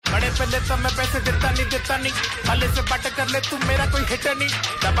बड़े पहले तो मैं पैसे देता नहीं हाले से बात कर ले तू मेरा कोई हिटर नहीं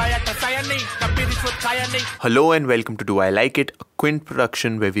दबाया टसाया नहीं कभी रिश्वत खाया नहीं. Hello and welcome to Do I Like It, a Quint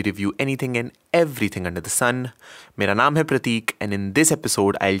production where we review anything and everything under the sun. मेरा नाम है प्रतीक and in this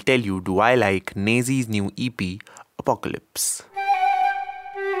episode I'll tell you do I like Naezy's new EP Apocalypse.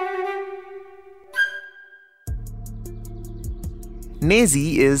 Naezy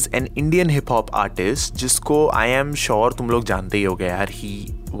is an Indian hip hop artist जिसको I am sure तुम लोग जानते ही होगे यार. He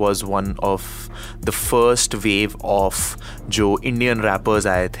was one of the first wave of जो Indian rappers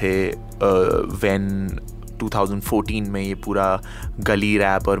आए थे when 2014 में ये पूरा गली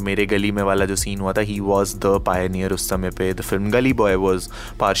रैप और मेरे गली में वाला जो सीन हुआ था. He was the pioneer उस समय पे. The film Gully Boy was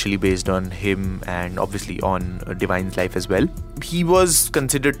partially based on him and obviously on Divine's life as well. He was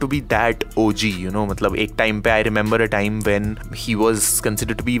considered to be that OG, you know. मतलब एक time पे I remember a time when he was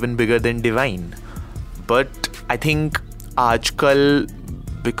considered to be even bigger than Divine. But I think आजकल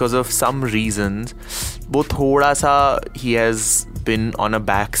because of some reasons वो थोड़ा सा he has been on a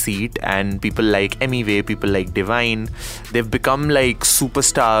back seat and people like Emiway, people like Divine, they've become like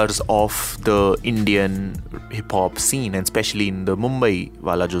superstars of the Indian hip hop scene and especially in the Mumbai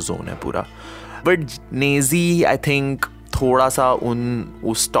wala jo zone hai pura. But Naezy I think थोड़ा सा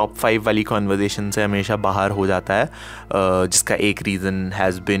उस top 5 वाली conversation से हमेशा बाहर हो जाता है जिसका एक reason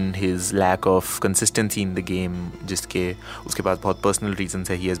has been his lack of consistency in the game जिसके उसके पास बहुत पर्सनल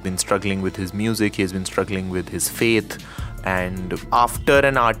रीजंस है. He has been struggling with his music, he has been struggling with his faith. And after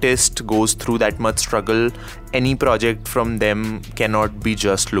an artist goes through that much struggle, any project from them cannot be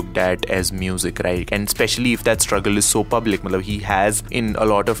just looked at as music, right? And especially if that struggle is so public. मतलब he has in a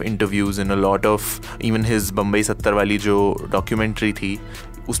lot of interviews, in a lot of even his Bombay 70 वाली जो documentary थी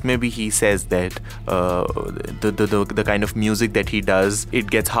उसमें भी he says that the kind of music that he does, it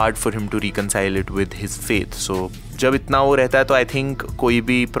gets hard for him to reconcile it with his faith. So जब इतना वो रहता है तो आई थिंक कोई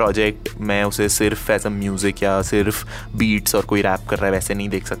भी प्रोजेक्ट मैं उसे सिर्फ एज अ म्यूज़िक या सिर्फ बीट्स और कोई रैप कर रहा है वैसे नहीं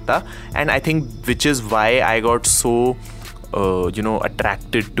देख सकता. And I think which is why I got so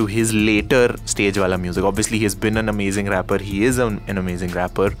attracted to his later stage wala music. Obviously he has been an amazing rapper, he is an amazing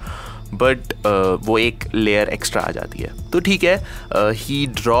rapper, but वो एक लेयर एक्स्ट्रा आ जाती है. तो ठीक है, he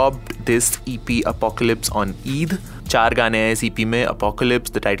dropped this EP Apocalypse on Eid. 4 गाने हैं इस EP में.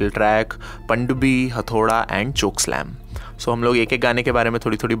 Apocalypse, the title track, पंडुबी, हथौड़ा and चोक स्लैम. सो हम लोग एक एक गाने के बारे में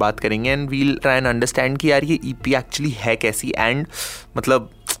थोड़ी थोड़ी बात करेंगे and we'll try and understand कि यार ये EP एक्चुअली है कैसी एंड मतलब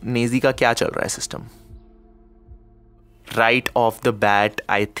नेजी का क्या चल रहा है system. Right off the bat,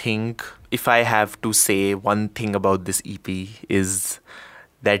 I think if I have to say one thing about this EP is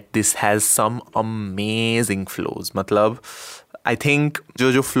that this has some amazing flows. मतलब I think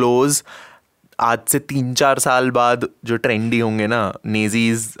जो flows आज से 3-4 साल बाद जो ट्रेंडी होंगे ना, Naezy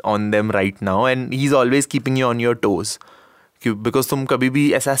is on them right now and he's always keeping you on your toes. Because तुम कभी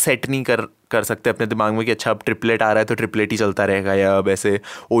भी ऐसा सेट नहीं कर सकते अपने दिमाग में कि अच्छा अब ट्रिपलेट आ रहा है तो ट्रिपलेट ही चलता रहेगा या अब ऐसे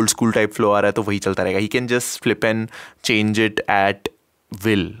ओल्ड स्कूल टाइप फ्लो आ रहा है तो वही चलता रहेगा. He can just flip and change it at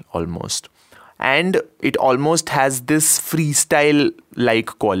will almost. And it almost has this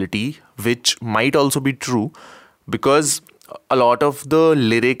freestyle-like quality, which might also be true because a lot of the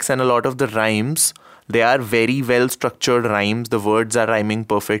lyrics and a lot of the rhymes, they are very well-structured rhymes. The words are rhyming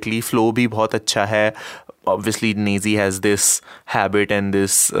perfectly. Flow भी बहुत अच्छा है. Obviously, Naezy has this habit and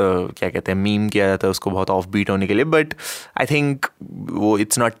this क्या कहते हैं meme किया जाता है उसको बहुत offbeat होने के लिए. But I think वो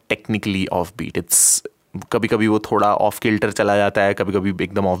it's not technically offbeat. It's कभी कभी वो थोड़ा ऑफ किल्टर चला जाता है, कभी कभी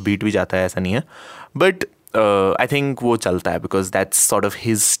एकदम ऑफ बीट भी जाता है, ऐसा नहीं है. बट आई थिंक वो चलता है because that's sort of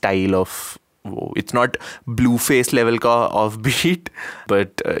his style of वो. It's not blue face level का ऑफ बीट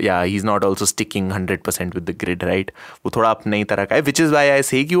बट या he is not also sticking 100% with the grid, right. वो थोड़ा अपने ही तरह का है विच इज़ वाई आई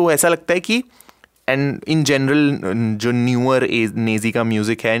से कि वो ऐसा लगता है कि एंड इन जनरल जो न्यूअर नेजी का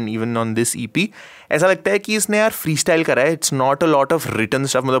म्यूजिक है and even on this EP ऐसा लगता है कि इसने यार फ्री स्टाइल करा है. It's not a lot of written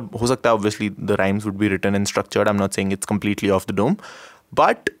stuff. मतलब हो सकता है obviously the rhymes would be written and structured. I am not saying it's completely off the dome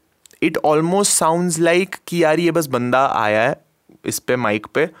but it almost sounds like कि यार ये बस बंदा आया है इस पे माइक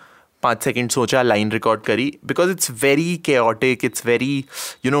पे 5 सेकेंड सोचा, लाइन रिकॉर्ड करी. Because it's very chaotic, it's very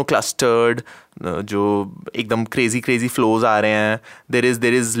clustered. जो एकदम क्रेजी फ्लोज आ रहे हैं. There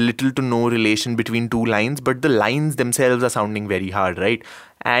is little to no relation between 2 lines but the lines themselves are sounding very hard, right?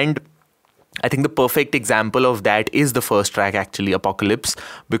 And I think the perfect example of that is the first track actually, Apocalypse,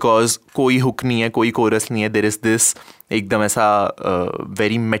 because कोई hook नहीं है, कोई chorus नहीं है. There is this एकदम ऐसा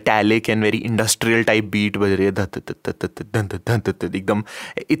very metallic and very industrial type beat बज रही है एकदम.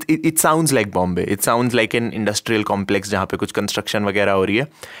 It sounds like Bombay. It sounds like an industrial complex जहाँ पे कुछ construction वगैरह हो रही है.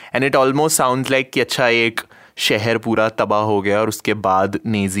 And it almost sounds like कि अच्छा एक शहर पूरा तबाह हो गया और उसके बाद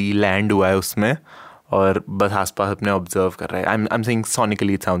Naezy लैंड हुआ है उसमें और बस आसपास अपने ऑब्जर्व कर रहा है. I'm saying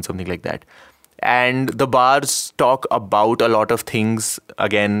sonically it sounds something like that. And the bars talk about a lot of things.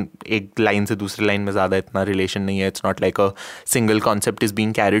 Again, एक line से दूसरी line में ज़्यादा इतना relation नहीं है. It's not like a single concept is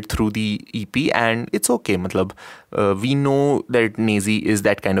being carried through the EP, and it's okay. मतलब we know that Naezy is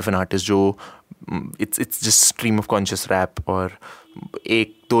that kind of an artist जो it's just stream of conscious rap. और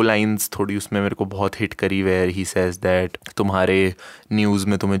एक दो lines थोड़ी उसमें मेरे को बहुत हिट करी, वेयर ही सेज दैट तुम्हारे न्यूज़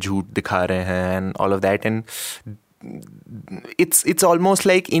में तुम्हें झूठ दिखा रहे हैं and all of that. And it's almost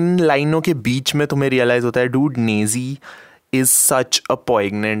like इन लाइनों के बीच में तुम्हें रियलाइज होता है, dude, Naezy is such a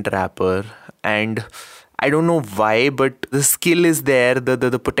poignant rapper, and I don't know why, but the skill is there,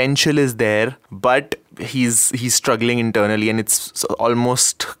 the potential is there, but he's struggling internally, and it's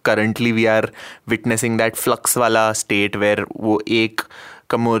almost currently we are witnessing that flux वाला state where वो एक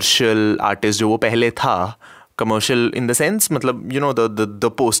commercial artist जो वो पहले था, commercial in the sense मतलब you know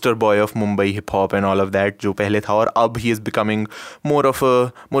the poster boy of Mumbai hip hop and all of that जो पहले था, और अब he is becoming more of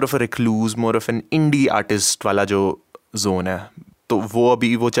a recluse, more of an indie artist वाला जो zone है. तो वो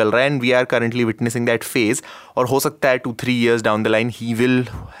अभी वो चल रहा है, and we are currently witnessing that phase. और हो सकता है 2-3 years down the line he will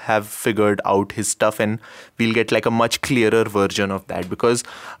have figured out his stuff and we'll get like a much clearer version of that, because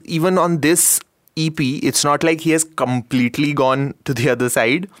even on this EP it's not like he has completely gone to the other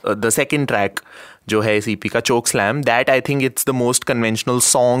side. The second track जो है इस EP का, Choke Slam, that I think it's the most conventional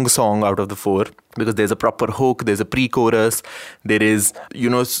song out of the 4, because there's a proper hook, there's a pre-chorus, there is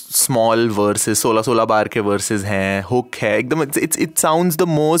you know small verses, 16 बार के verses हैं, hook है एकदम. It sounds the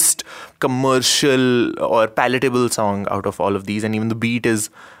most commercial or palatable song out of all of these, and even the beat is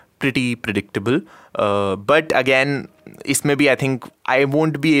pretty predictable. But again इसमें भी I think I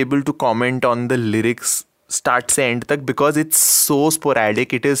won't be able to comment on the lyrics start से end तक, because it's so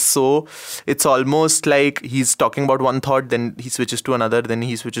sporadic. It's almost like he's talking about one thought, then he switches to another, then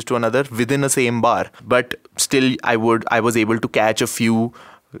he switches to another within a same bar. But still I was able to catch a few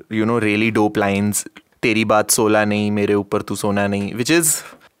you know really dope lines. तेरी बात सोला नहीं, मेरे ऊपर तू सोना नहीं, which is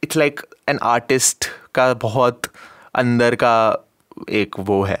it's like an artist का बहुत अंदर का एक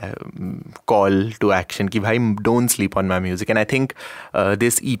वो है call to action कि भाई don't sleep on my music. And I think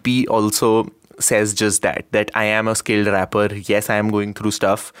this EP also says just that I am a skilled rapper. Yes, I am going through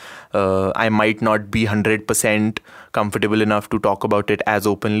stuff. I might not be 100% comfortable enough to talk about it as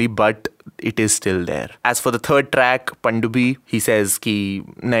openly, but it is still there. As for the third track, Pandubi, he says कि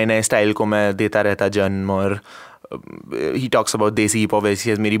नए नए style को मैं देता रहता जन्म, और he talks about Desi Hip Hop, he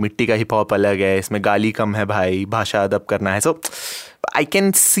says मेरी मिट्टी का हिप हॉप अलग है, इसमें गाली कम है भाई, भाषा अदब करना है. So I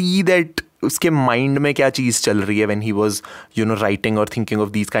can see that उसके माइंड में क्या चीज़ चल रही है when he was you know writing or thinking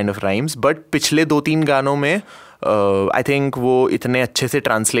of these kind of rhymes. But पिछले 2-3 गानों में I think वो इतने अच्छे से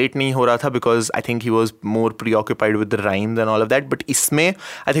translate नहीं हो रहा था, because I think he was more preoccupied with the rhymes and all of that. But इसमें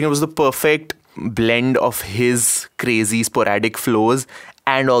I think it was the perfect blend of his crazy sporadic flows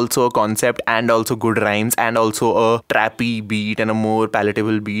and also a concept and also good rhymes and also a trappy beat and a more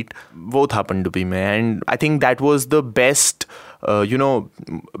palatable beat. वो था पंडुबी में, and I think that was the best you know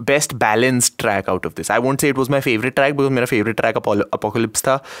best balanced track out of this. I won't say it was my favorite track, because मेरा favorite track Apocalypse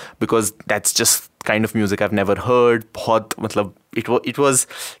था, because that's just kind of music I've never heard. बहुत मतलब it was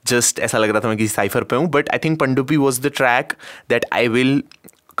just ऐसा लग रहा था मैं किसी साइफर पे हूँ. But I think पंडुबी was the track that I will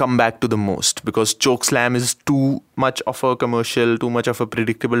come back to the most, because Choke Slam is too much of a commercial, too much of a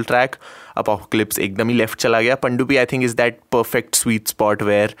predictable track. Apocalypse एकदम ही left चला गया. Pandubi I think is that perfect sweet spot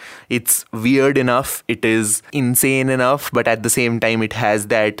where it's weird enough, it is insane enough, but at the same time it has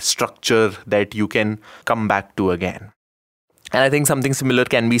that structure that you can come back to again. And I think something similar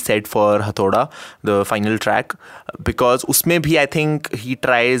can be said for Hathoda, the final track, because usme bhi I think he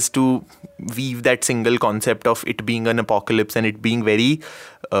tries to weave that single concept of it being an apocalypse and it being very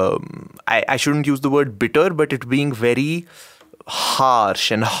I shouldn't use the word bitter, but it being very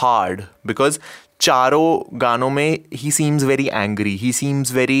harsh and hard, because चारों गानों में he seems very angry, he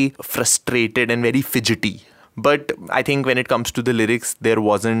seems very frustrated and very fidgety. But I think when it comes to the lyrics, there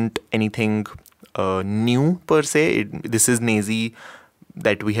wasn't anything new per se. This is Naezy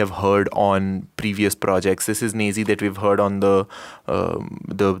that we have heard on previous projects. This is Naezy that we've heard on the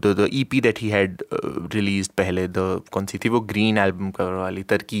EP that he had released पहले, the कौन सी थी वो green album cover वाली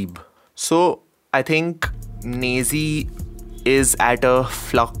तरकीब. So I think Naezy is at a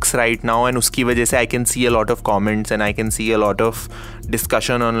flux right now, and उसकी वजह से I can see a lot of comments and I can see a lot of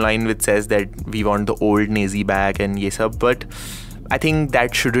discussion online which says that we want the old Naezy back and ये सब. But I think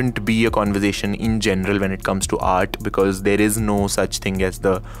that shouldn't be a conversation in general when it comes to art, because there is no such thing as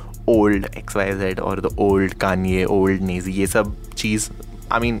the old XYZ or the old Kanye, old Naezy, ये सब चीज़.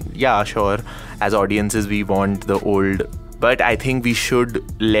 I mean, yeah, sure, as audiences we want the old But I think we should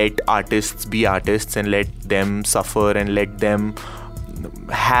let artists be artists and let them suffer and let them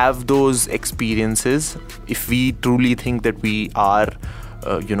have those experiences. If we truly think that we are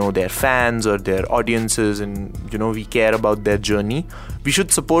their fans or their audiences and we care about their journey, we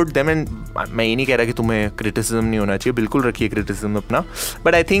should support them. And मैं ये नहीं कह रहा कि तुम्हें criticism नहीं होना चाहिए, बिल्कुल रखिए criticism अपना,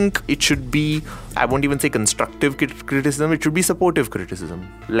 but I think it should be, I won't even say constructive criticism, it should be supportive criticism.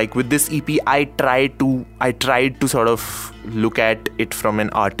 Like with this EP, I tried to sort of look at it from an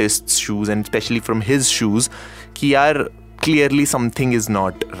artist's shoes, and especially from his shoes, कि यार clearly something is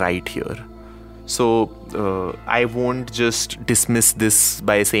not right here. So I won't just dismiss this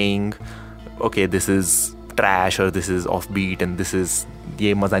by saying, okay, this is trash or this is offbeat and this is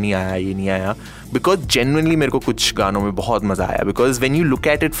ये मज़ा नहीं आया, ये नहीं आया, because genuinely मेरे को कुछ गानों में बहुत मज़ा आया. Because when you look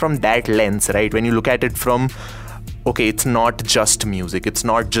at it from that lens, right, when you look at it from, okay, it's not just music, it's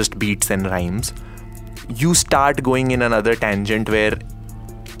not just beats and rhymes, you start going in another tangent where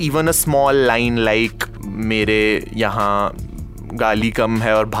even a small line like मेरे यहाँ गाली कम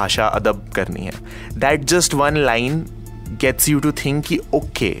है और भाषा अदब करनी है, that just one line gets you to think कि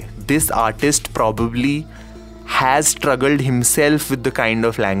okay, this artist probably has struggled himself with the kind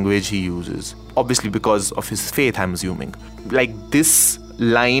of language he uses, obviously because of his faith, I'm assuming. Like this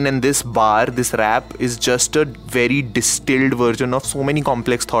line and this bar, this rap is just a very distilled version of so many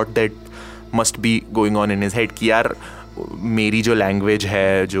complex thought that must be going on in his head कि यार मेरी जो language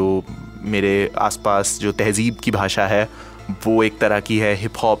है, जो मेरे आसपास जो तहजीब की भाषा है, वो एक तरह की है,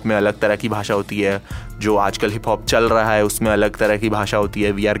 हिप हॉप में अलग तरह की भाषा होती है, जो आजकल हिप हॉप चल रहा है उसमें अलग तरह की भाषा होती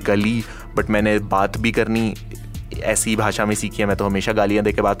है. वी आर गली, बट मैंने बात भी करनी ऐसी भाषा में सीखी है, मैं तो हमेशा गालियाँ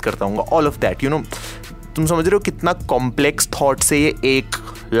दे के बात करता हूँ. ऑल ऑफ दैट, तुम समझ रहे हो कितना कॉम्प्लेक्स थॉट से ये एक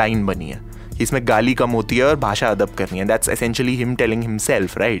लाइन बनी है. इसमें गाली कम होती है और भाषा अदब करनी है. That's essentially him telling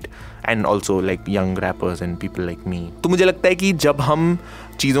himself, right? And also like young rappers and people like me. तो मुझे लगता है कि जब हम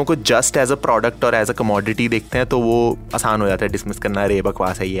चीज़ों को जस्ट एज अ प्रोडक्ट और एज अ कमोडिटी देखते हैं तो वो आसान हो जाता है डिसमिस करना, रे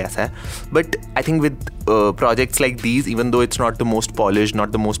बकवास है, ये ऐसा है. But I think with projects like these, even though it's not the most polished,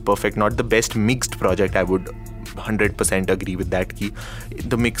 not the most perfect, not the best mixed project, I would 100% agree with that कि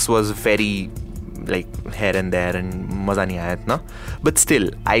the mix was very like here and there and मज़ा नहीं आया इतना. But still,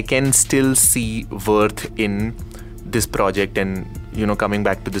 I can still see worth in this project and coming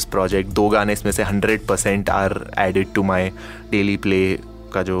back to this project. 2 गाने इसमें से 100% are added to my daily play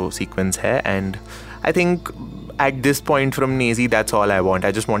का जो sequence है, and I think at this point from Naezy, that's all I want.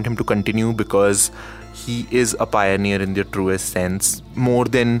 I just want him to continue because he is a pioneer in the truest sense, more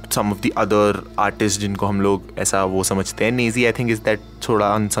than some of the other artists जिनको हम लोग ऐसा वो समझते हैं. Naezy, I think, is that थोड़ा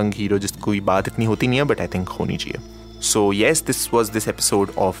unsung hero जिसको कोई बात इतनी होती नहीं है, but I think होनी चाहिए. So yes, this was this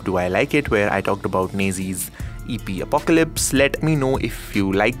episode of Do I Like It, where I talked about Naezy's EP Apocalypse. Let me know if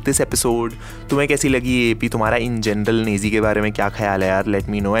you like this episode. तुम्हें कैसी लगी ये EP? तुम्हारा in general Naezy के बारे में क्या ख्याल है यार? Let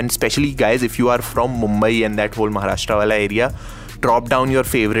me know. And especially guys, if you are from Mumbai and that whole Maharashtra वाला area, drop down your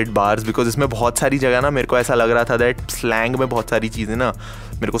favorite bars, because इसमें बहुत सारी जगह ना मेरे को ऐसा लग रहा था that slang में बहुत सारी चीज़ें ना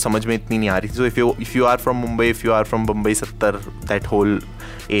मेरे को समझ में इतनी नहीं आ रही थी. So if you are from Mumbai, if you are from Mumbai 70, that whole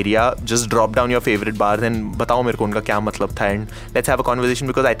area, just drop down your favorite bars and बताओ मेरे को उनका क्या मतलब था, and let's have a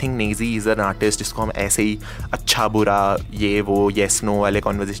conversation, because I think Naezy is an artist जिसको हम ऐसे ही अच्छा बुरा ये वो yes no वाले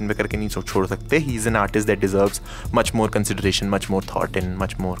conversation पे करके नहीं छोड़ सकते. He is an artist that deserves much more consideration, much more thought and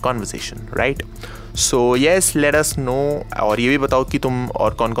much more conversation, right? So yes, let us know. और ये भी बताओ कि तुम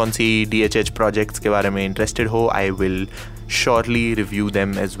और कौन सी DHH projects के बारे में interested हो. I will surely review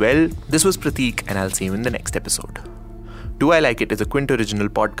them as well. This was Prateek, and I'll see you in the next episode. Do I Like It is a Quint original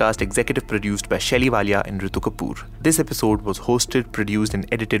podcast executive produced by Shelly Walia and Ritu Kapoor. This episode was hosted, produced and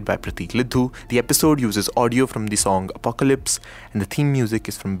edited by Prateek Lidhu. The episode uses audio from the song Apocalypse, and the theme music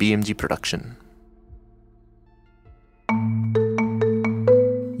is from BMG Production.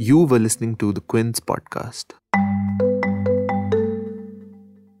 You were listening to the Quints podcast.